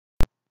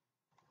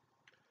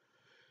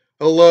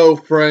Hello,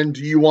 friend.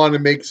 Do you want to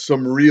make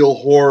some real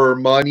horror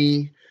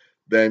money?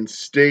 Then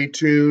stay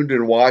tuned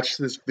and watch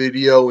this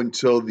video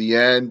until the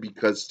end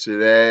because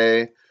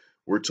today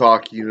we're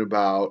talking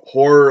about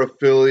horror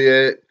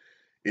affiliate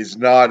is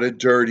not a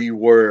dirty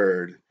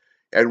word.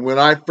 And when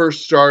I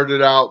first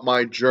started out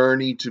my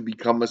journey to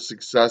become a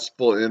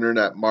successful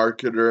internet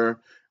marketer,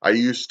 I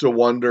used to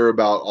wonder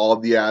about all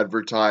the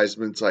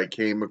advertisements I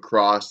came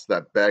across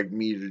that begged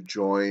me to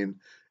join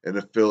an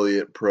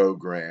affiliate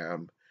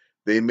program.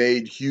 They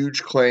made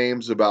huge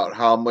claims about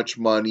how much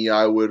money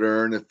I would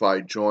earn if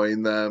I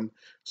joined them,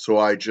 so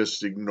I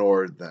just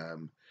ignored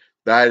them.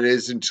 That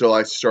is until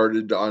I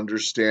started to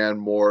understand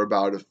more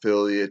about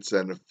affiliates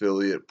and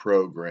affiliate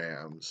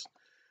programs.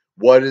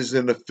 What is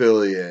an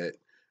affiliate?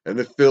 An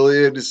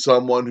affiliate is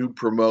someone who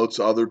promotes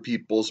other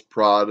people's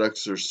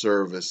products or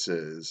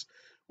services.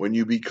 When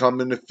you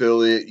become an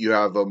affiliate, you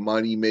have a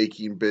money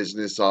making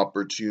business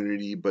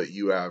opportunity, but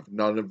you have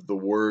none of the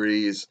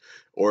worries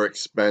or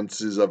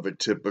expenses of a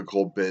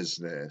typical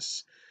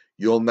business.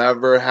 You'll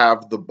never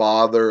have the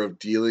bother of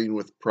dealing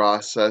with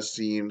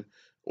processing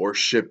or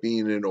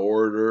shipping an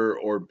order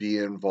or be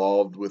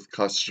involved with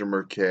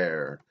customer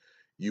care.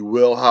 You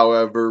will,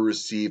 however,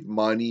 receive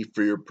money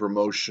for your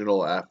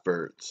promotional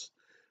efforts.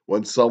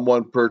 When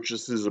someone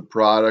purchases a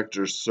product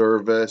or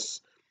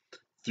service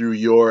through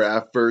your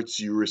efforts,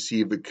 you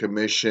receive a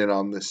commission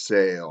on the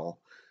sale.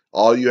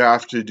 All you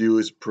have to do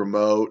is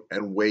promote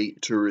and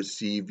wait to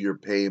receive your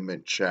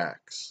payment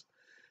checks.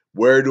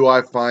 Where do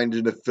I find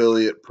an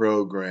affiliate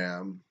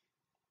program?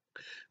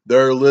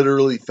 There are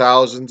literally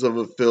thousands of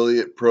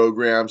affiliate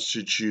programs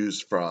to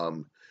choose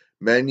from.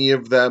 Many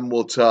of them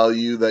will tell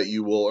you that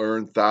you will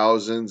earn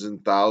thousands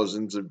and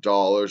thousands of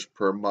dollars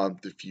per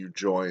month if you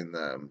join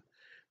them.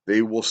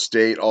 They will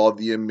state all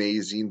the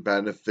amazing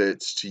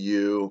benefits to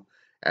you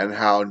and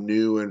how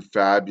new and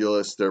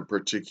fabulous their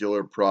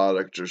particular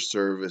product or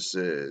service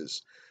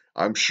is.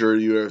 I'm sure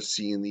you have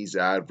seen these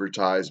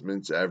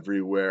advertisements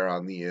everywhere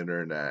on the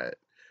internet.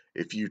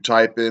 If you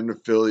type in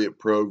affiliate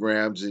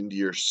programs into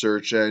your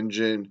search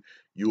engine,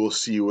 you will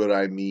see what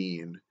I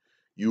mean.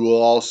 You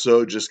will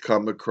also just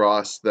come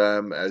across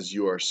them as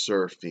you are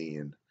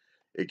surfing.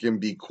 It can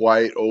be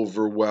quite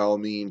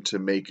overwhelming to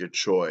make a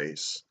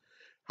choice.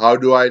 How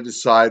do I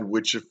decide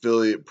which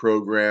affiliate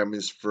program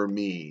is for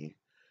me?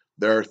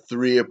 There are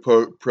three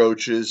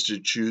approaches to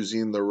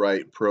choosing the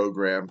right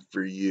program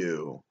for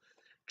you.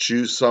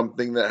 Choose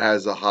something that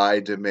has a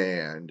high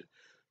demand.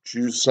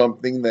 Choose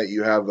something that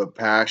you have a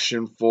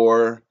passion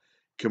for.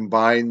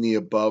 Combine the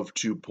above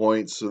 2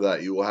 points so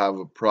that you will have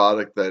a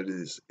product that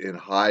is in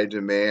high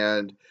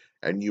demand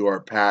and you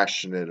are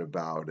passionate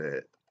about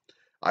it.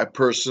 I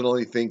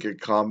personally think a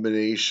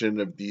combination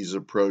of these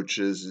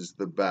approaches is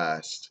the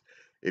best.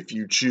 If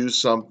you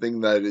choose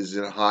something that is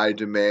in high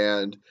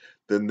demand,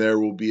 then there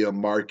will be a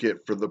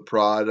market for the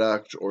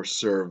product or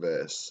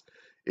service.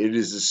 It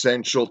is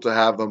essential to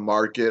have a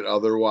market,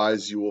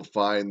 otherwise, you will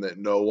find that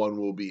no one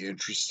will be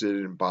interested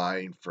in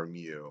buying from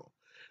you.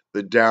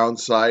 The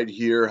downside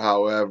here,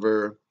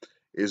 however,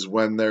 is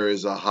when there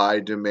is a high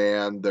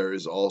demand, there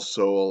is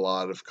also a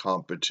lot of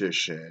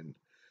competition.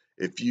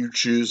 If you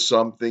choose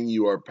something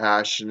you are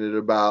passionate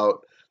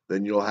about,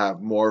 then you'll have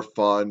more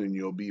fun and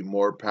you'll be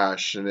more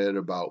passionate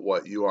about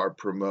what you are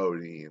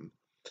promoting.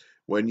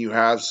 When you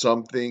have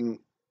something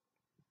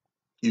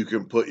you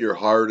can put your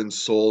heart and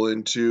soul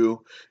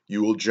into,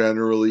 you will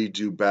generally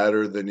do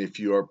better than if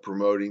you are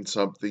promoting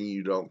something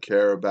you don't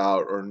care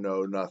about or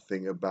know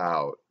nothing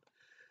about.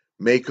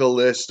 Make a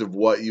list of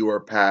what you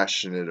are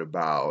passionate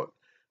about.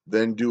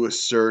 Then do a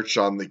search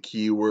on the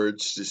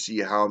keywords to see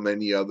how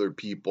many other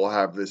people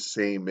have the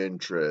same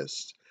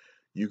interest.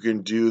 You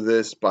can do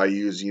this by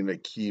using a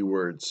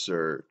keyword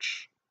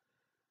search.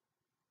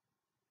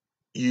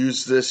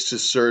 Use this to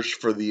search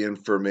for the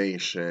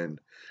information.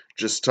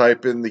 Just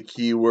type in the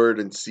keyword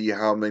and see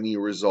how many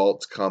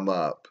results come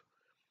up.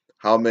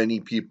 How many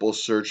people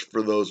searched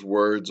for those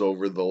words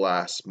over the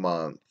last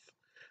month.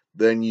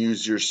 Then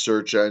use your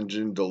search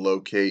engine to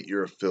locate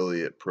your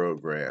affiliate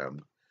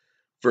program.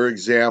 For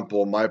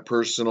example, my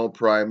personal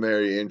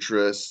primary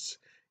interests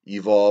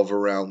evolve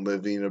around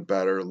living a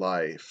better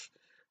life.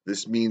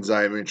 This means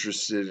I am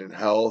interested in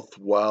health,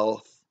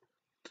 wealth,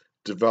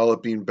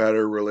 developing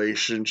better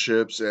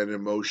relationships, and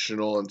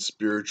emotional and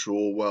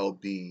spiritual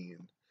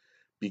well-being.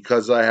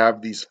 Because I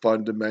have these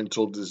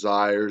fundamental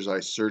desires, I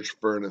search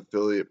for an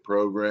affiliate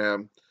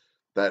program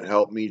that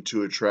help me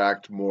to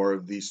attract more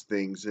of these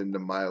things into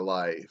my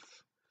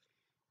life.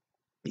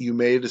 You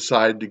may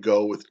decide to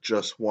go with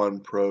just one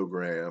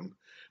program.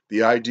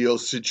 The ideal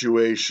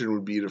situation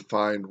would be to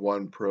find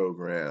one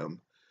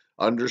program.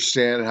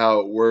 Understand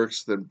how it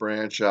works, then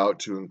branch out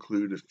to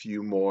include a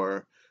few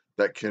more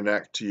that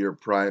connect to your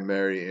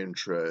primary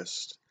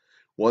interest.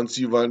 Once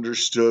you've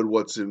understood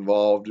what's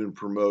involved in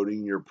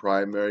promoting your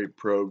primary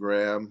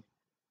program,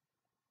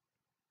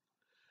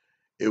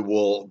 it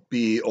will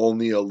be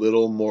only a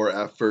little more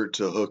effort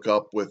to hook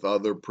up with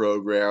other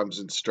programs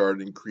and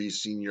start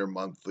increasing your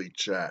monthly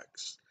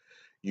checks.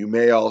 You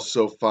may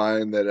also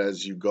find that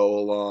as you go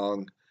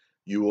along,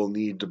 you will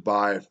need to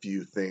buy a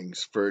few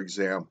things, for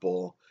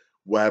example,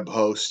 web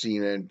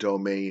hosting and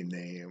domain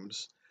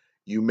names.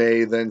 You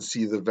may then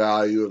see the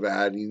value of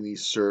adding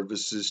these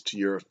services to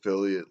your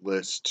affiliate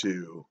list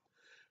too.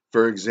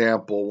 For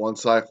example,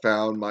 once I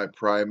found my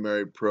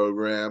primary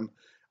program,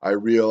 I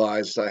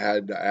realized I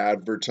had to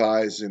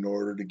advertise in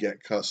order to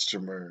get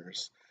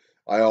customers.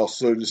 I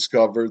also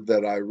discovered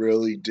that I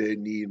really did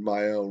need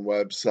my own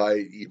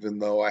website, even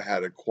though I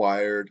had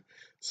acquired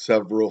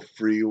several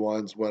free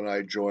ones when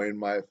I joined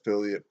my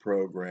affiliate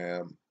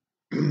program.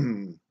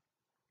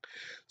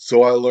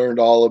 So I learned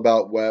all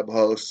about web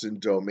hosts and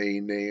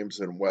domain names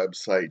and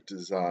website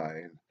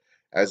design.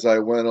 As I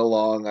went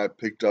along, I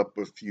picked up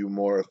a few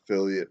more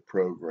affiliate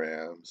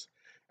programs.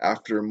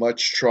 After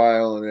much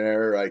trial and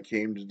error, I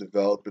came to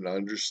develop an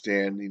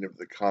understanding of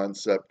the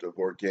concept of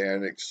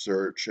organic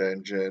search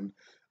engine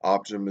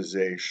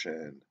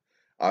optimization.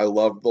 I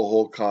loved the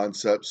whole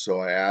concept, so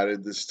I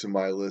added this to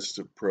my list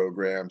of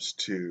programs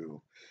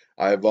too.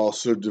 I have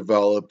also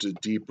developed a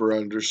deeper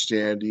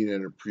understanding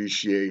and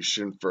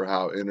appreciation for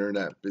how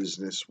internet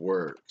business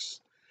works.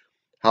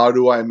 How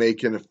do I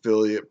make an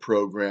affiliate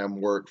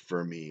program work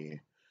for me?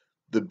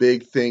 The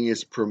big thing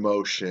is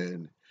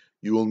promotion.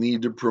 You will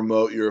need to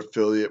promote your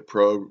affiliate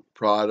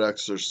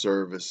products or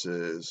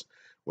services.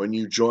 When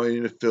you join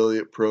an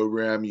affiliate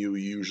program, you will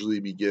usually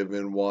be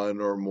given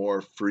one or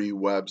more free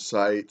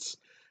websites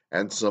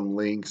and some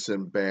links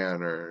and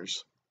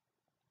banners.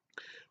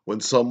 When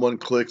someone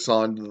clicks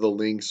onto the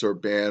links or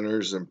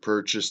banners and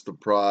purchase the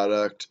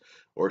product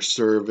or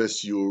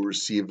service, you will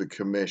receive a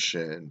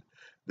commission.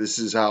 This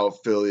is how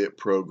affiliate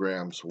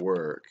programs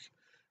work.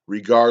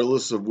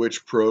 Regardless of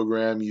which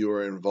program you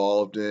are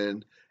involved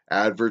in,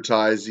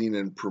 advertising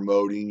and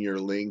promoting your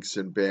links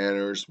and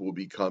banners will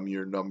become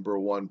your number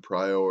one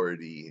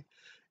priority.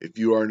 If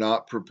you are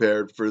not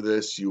prepared for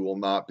this, you will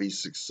not be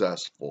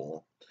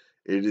successful.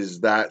 It is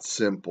that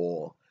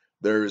simple.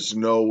 There is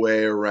no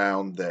way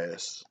around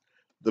this.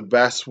 The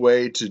best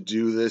way to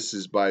do this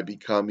is by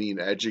becoming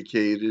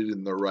educated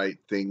in the right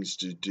things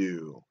to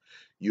do.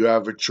 You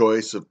have a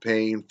choice of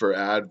paying for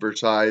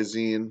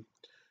advertising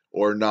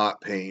or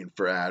not paying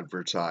for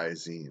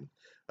advertising.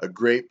 A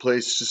great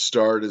place to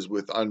start is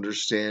with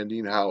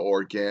understanding how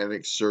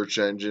organic search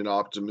engine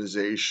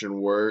optimization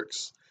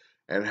works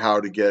and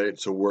how to get it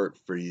to work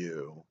for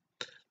you.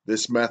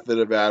 This method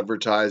of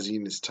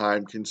advertising is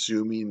time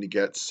consuming to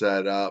get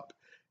set up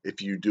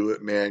if you do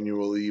it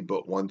manually,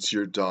 but once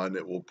you're done,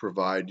 it will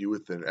provide you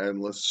with an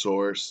endless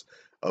source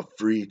of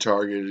free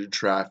targeted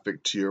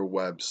traffic to your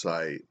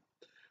website.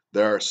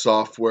 There are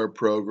software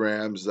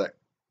programs that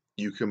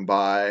you can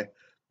buy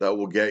that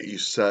will get you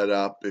set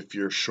up if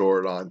you're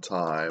short on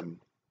time.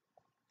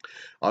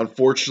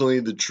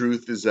 Unfortunately, the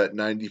truth is that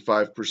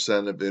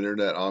 95% of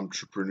internet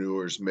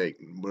entrepreneurs make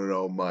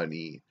no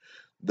money.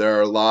 There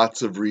are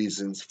lots of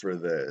reasons for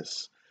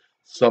this.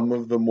 Some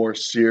of the more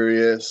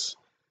serious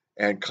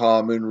and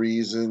common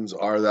reasons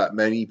are that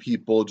many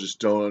people just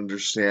don't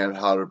understand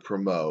how to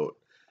promote.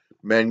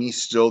 Many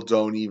still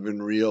don't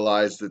even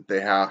realize that they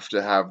have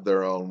to have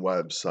their own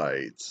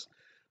websites.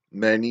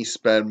 Many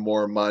spend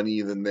more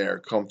money than they are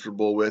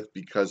comfortable with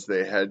because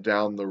they head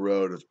down the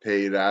road of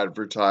paid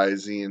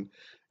advertising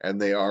and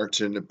they aren't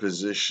in a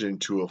position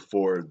to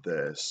afford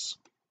this.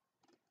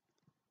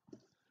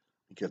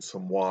 Get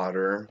some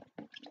water.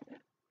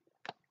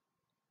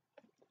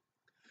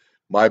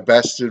 My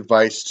best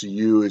advice to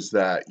you is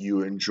that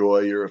you enjoy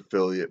your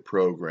affiliate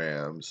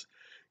programs.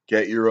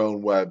 Get your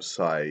own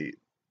website.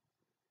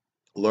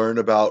 Learn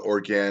about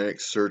organic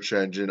search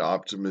engine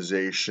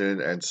optimization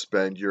and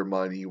spend your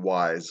money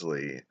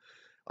wisely.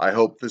 I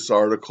hope this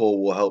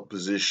article will help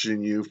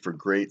position you for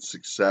great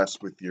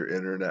success with your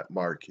internet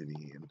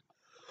marketing.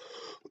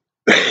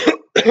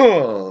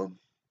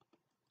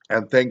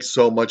 And thanks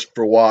so much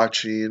for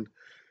watching.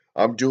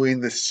 I'm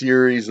doing this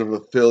series of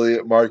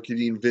affiliate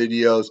marketing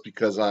videos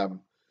because I'm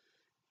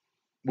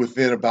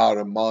within about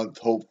a month,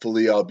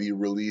 hopefully I'll be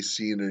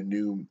releasing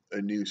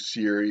a new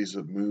series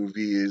of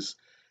movies,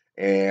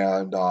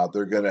 and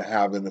they're going to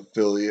have an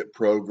affiliate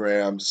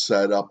program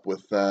set up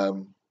with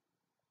them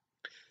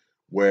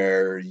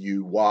where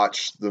you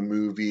watch the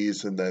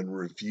movies and then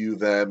review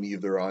them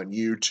either on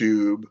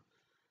YouTube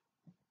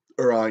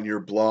or on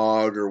your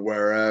blog or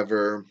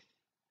wherever.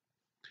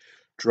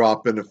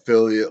 Drop an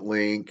affiliate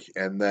link,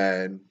 and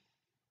then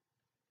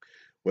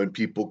when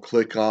people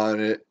click on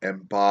it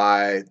and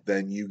buy,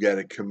 then you get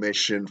a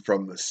commission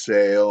from the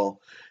sale.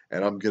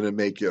 And I'm going to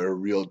make it a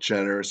real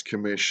generous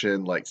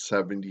commission, like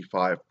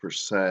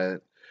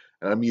 75%.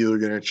 And I'm either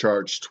going to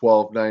charge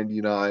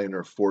 $12.99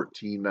 or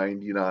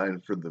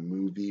 $14.99 for the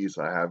movies.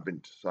 I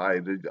haven't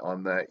decided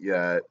on that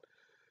yet.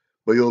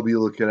 But you'll be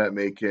looking at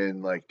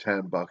making like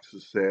 $10 a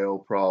sale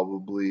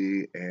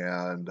probably.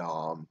 And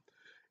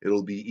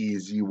it'll be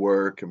easy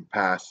work and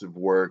passive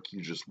work.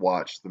 You just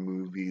watch the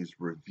movies,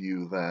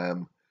 review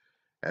them,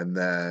 and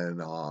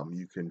then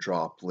you can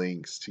drop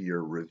links to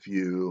your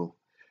review,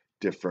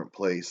 different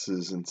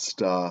places and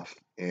stuff,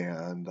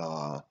 and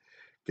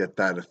get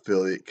that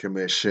affiliate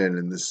commission,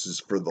 and this is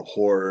for the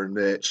horror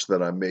niche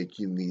that I'm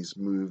making these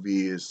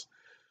movies.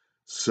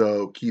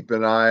 So keep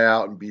an eye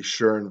out and be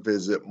sure and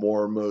visit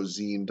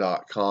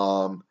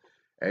moremozine.com.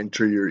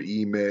 Enter your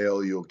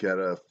email, you'll get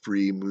a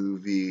free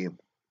movie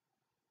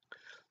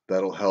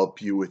that'll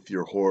help you with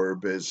your horror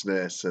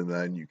business, and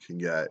then you can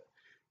get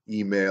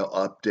email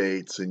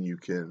updates and you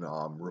can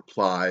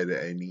reply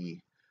to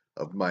any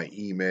of my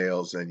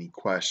emails, any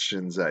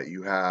questions that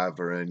you have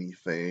or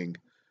anything.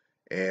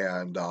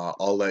 And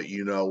I'll let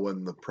you know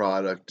when the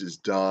product is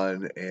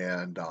done.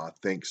 And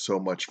thanks so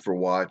much for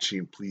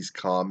watching. Please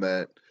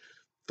comment,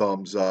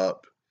 thumbs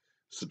up,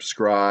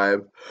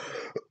 subscribe.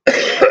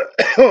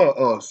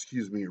 Oh,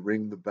 excuse me,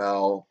 ring the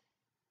bell,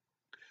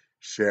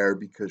 share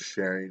because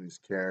sharing is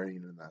caring,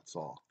 and that's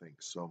all.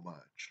 Thanks so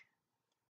much.